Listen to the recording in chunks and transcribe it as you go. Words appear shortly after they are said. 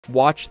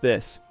Watch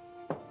this.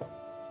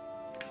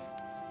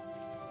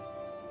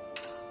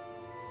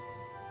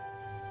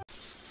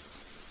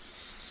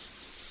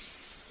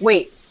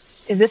 Wait,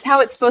 is this how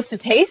it's supposed to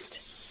taste?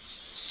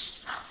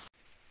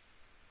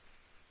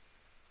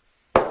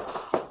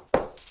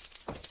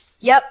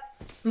 Yep,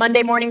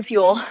 Monday morning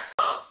fuel.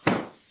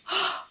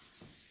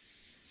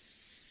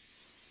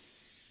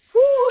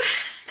 Whew,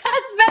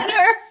 that's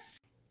better.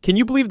 Can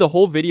you believe the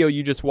whole video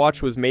you just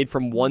watched was made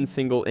from one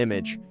single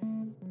image?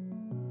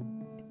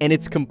 And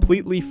it's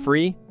completely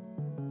free?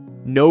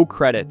 No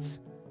credits,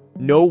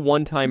 no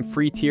one-time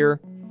free tier,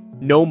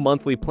 no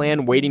monthly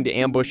plan waiting to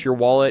ambush your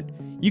wallet.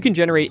 You can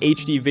generate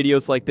HD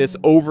videos like this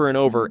over and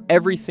over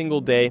every single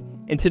day,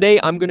 and today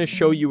I'm going to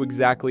show you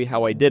exactly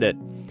how I did it.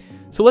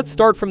 So let's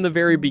start from the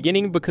very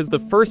beginning, because the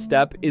first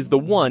step is the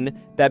one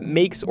that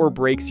makes or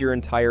breaks your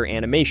entire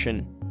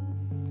animation.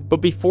 But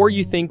before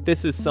you think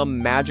this is some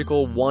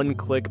magical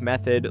one-click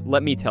method,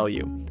 let me tell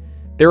you.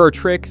 There are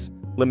tricks,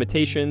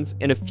 limitations,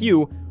 and a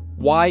few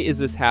 "why is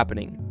this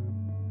happening?"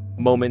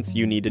 moments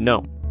you need to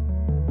know.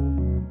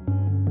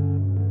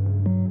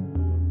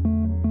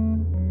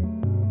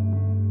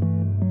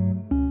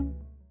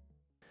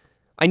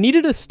 I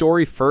needed a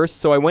story first,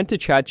 so I went to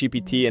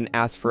ChatGPT and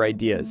asked for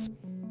ideas.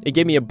 It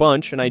gave me a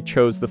bunch, and I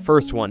chose the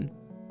first one: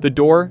 the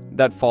door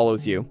that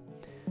follows you.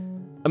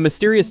 A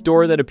mysterious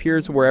door that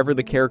appears wherever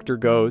the character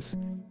goes.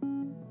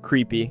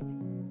 Creepy,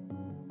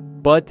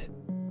 but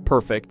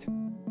perfect.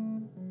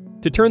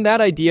 To turn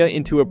that idea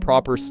into a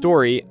proper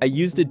story, I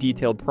used a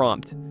detailed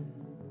prompt.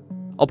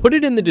 I'll put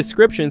it in the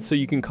description so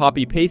you can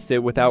copy-paste it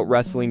without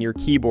wrestling your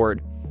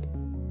keyboard.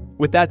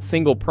 With that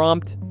single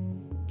prompt,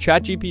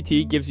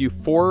 ChatGPT gives you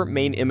 4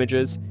 main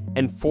images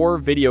and 4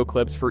 video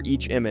clips for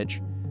each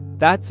image.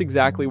 That's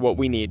exactly what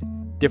we need.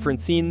 Different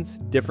scenes,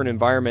 different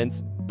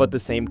environments, but the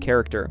same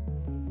character.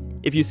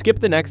 If you skip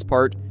the next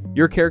part,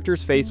 your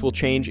character's face will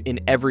change in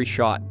every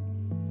shot.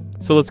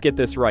 So let's get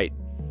this right.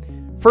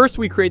 First,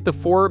 we create the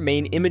 4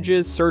 main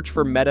images, search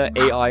for Meta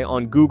AI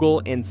on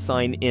Google, and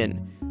sign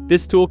in.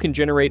 This tool can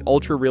generate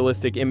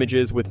ultra-realistic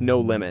images with no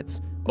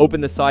limits.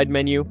 Open the side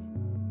menu,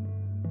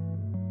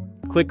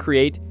 click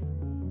Create,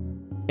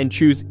 and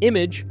choose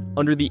Image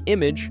under the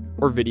Image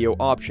or Video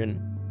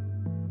option.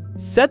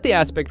 Set the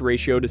aspect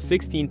ratio to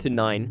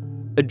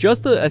 16:9,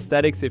 adjust the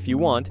aesthetics if you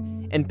want,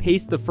 and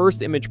paste the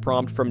first image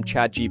prompt from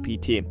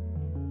ChatGPT.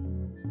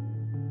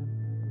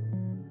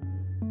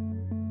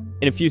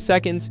 In a few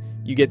seconds,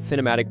 you get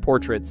cinematic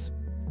portraits.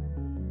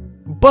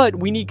 But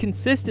we need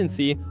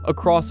consistency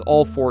across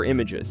all 4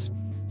 images.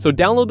 So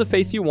download the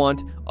face you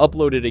want,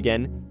 upload it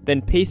again,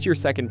 then paste your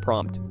second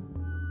prompt.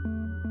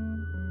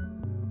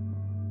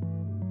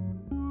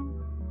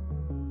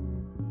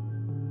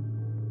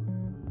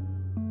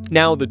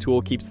 Now the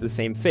tool keeps the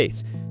same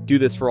face. Do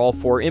this for all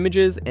 4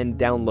 images and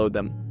download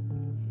them.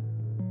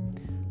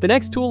 The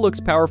next tool looks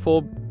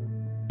powerful,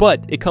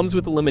 but it comes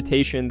with a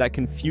limitation that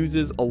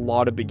confuses a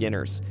lot of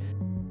beginners.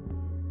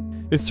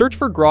 Now search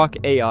for Grok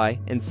AI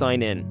and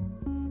sign in.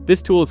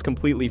 This tool is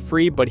completely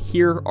free, but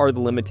here are the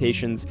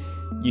limitations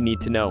you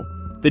need to know.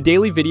 The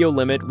daily video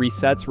limit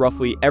resets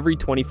roughly every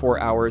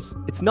 24 hours.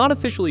 It's not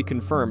officially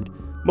confirmed.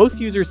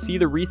 Most users see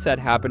the reset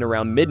happen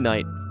around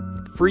midnight.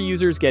 Free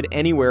users get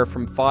anywhere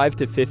from 5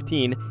 to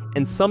 15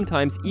 and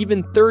sometimes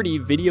even 30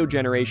 video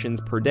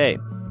generations per day.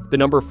 The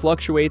number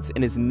fluctuates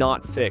and is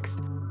not fixed.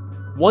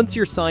 Once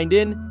you're signed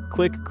in,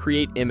 click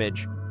Create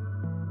Image.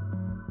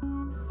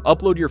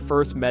 Upload your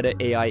first Meta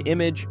AI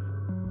image.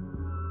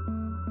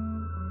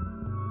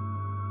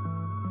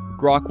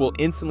 Grok will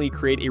instantly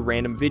create a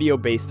random video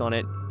based on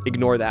it.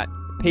 Ignore that.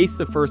 Paste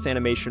the first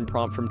animation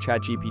prompt from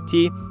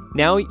ChatGPT.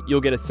 Now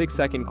you'll get a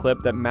 6-second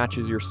clip that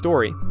matches your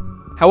story.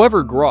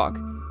 However, Grok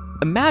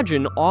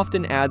Imagine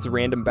often adds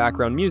random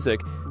background music.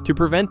 To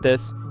prevent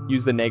this,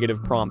 use the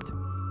negative prompt.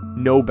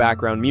 No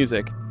background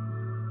music.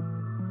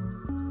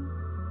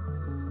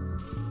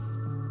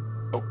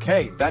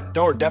 Okay, that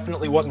door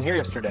definitely wasn't here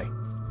yesterday.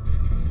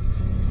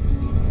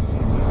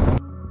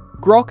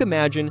 Grok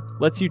Imagine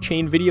lets you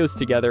chain videos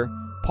together.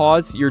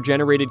 Pause your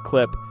generated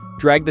clip,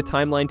 drag the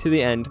timeline to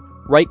the end,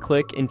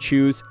 right-click and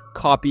choose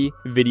Copy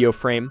Video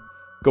Frame.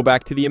 Go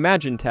back to the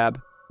Imagine tab.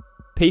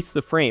 Paste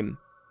the frame.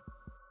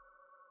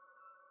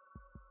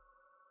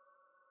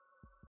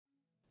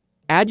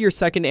 Add your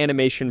second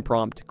animation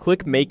prompt.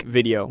 Click Make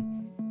Video.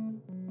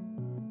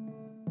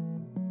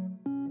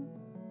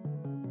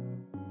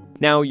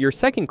 Now, your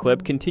second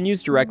clip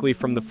continues directly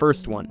from the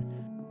first one.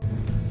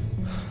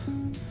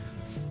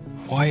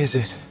 Why is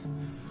it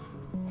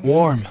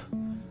warm?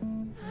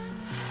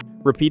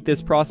 Repeat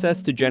this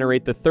process to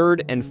generate the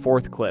third and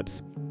fourth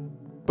clips.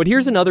 But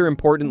here's another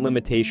important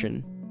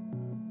limitation.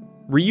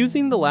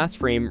 Reusing the last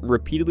frame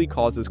repeatedly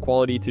causes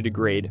quality to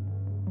degrade.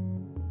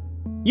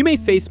 You may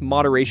face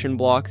moderation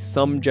blocks,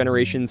 some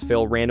generations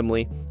fail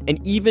randomly, and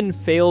even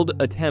failed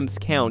attempts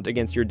count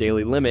against your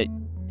daily limit.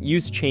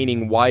 Use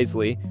chaining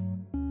wisely.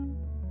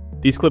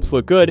 These clips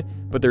look good,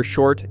 but they're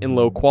short and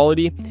low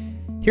quality.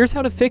 Here's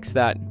how to fix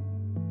that.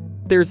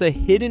 There's a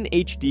hidden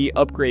HD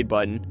upgrade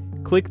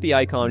button. Click the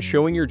icon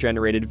showing your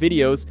generated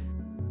videos.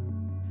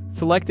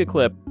 Select a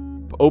clip,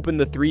 open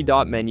the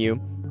three-dot menu,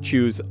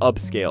 choose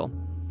Upscale.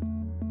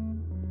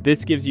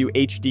 This gives you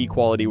HD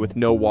quality with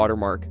no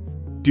watermark.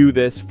 Do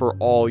this for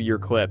all your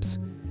clips.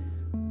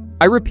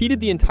 I repeated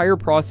the entire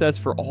process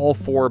for all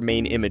 4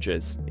 main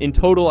images. In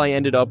total, I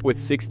ended up with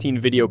 16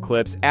 video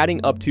clips,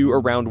 adding up to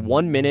around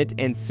 1 minute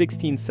and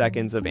 16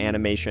 seconds of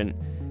animation.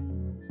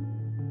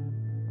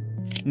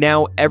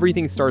 Now,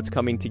 everything starts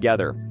coming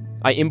together.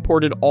 I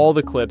imported all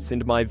the clips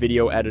into my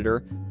video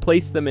editor,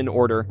 placed them in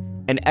order,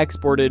 and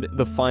exported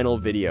the final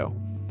video.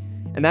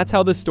 And that's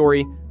how the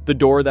story, The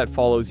Door That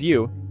Follows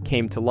You,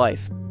 came to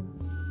life.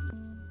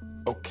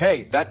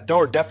 Okay, that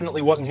door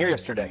definitely wasn't here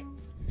yesterday.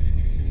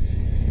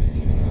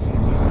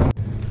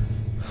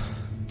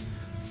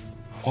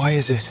 Why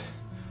is it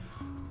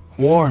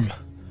warm?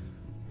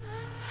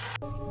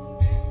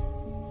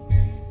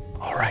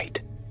 All right,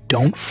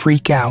 don't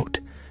freak out.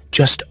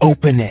 Just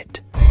open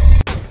it.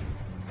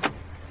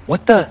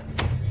 What the?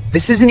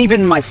 This isn't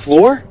even my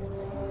floor?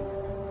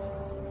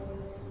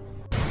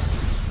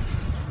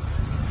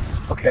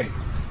 Okay,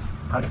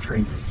 not a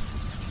tree.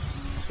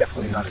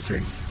 Definitely not a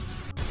tree.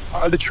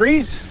 Are the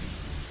trees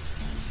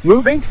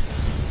moving?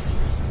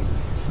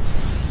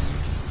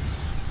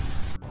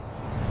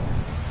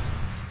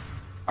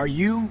 Are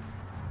you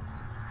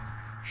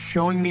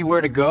showing me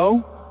where to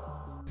go?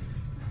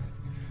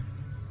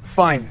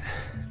 Fine.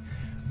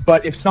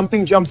 But if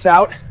something jumps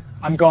out,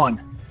 I'm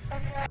gone.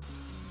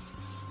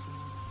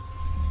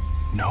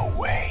 No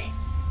way.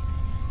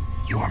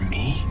 You're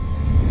me?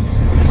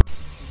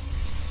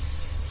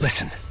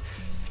 Listen,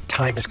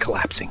 time is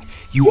collapsing.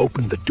 You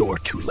opened the door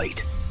too late.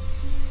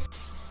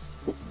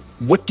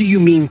 What do you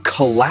mean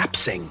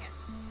collapsing?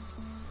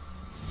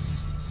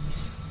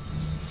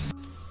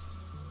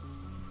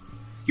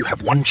 You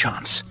have one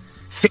chance.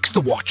 Fix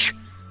the watch,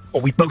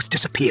 or we both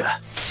disappear.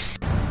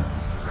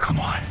 Come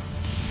on.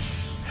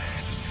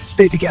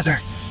 Stay together.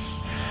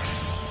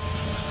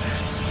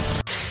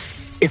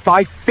 If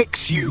I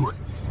fix you,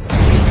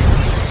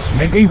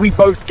 maybe we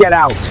both get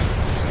out.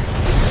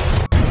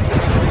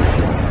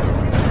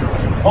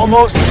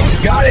 Almost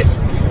got it.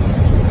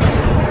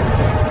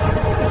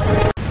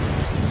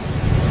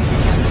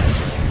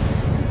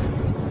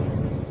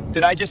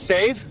 Did I just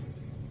save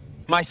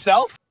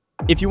myself?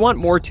 If you want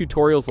more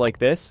tutorials like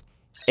this,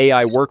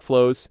 AI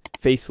workflows,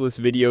 faceless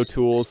video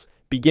tools,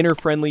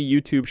 beginner-friendly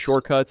YouTube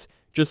shortcuts,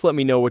 just let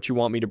me know what you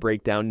want me to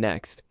break down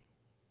next.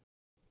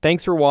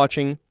 Thanks for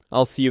watching.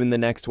 I'll see you in the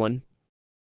next one.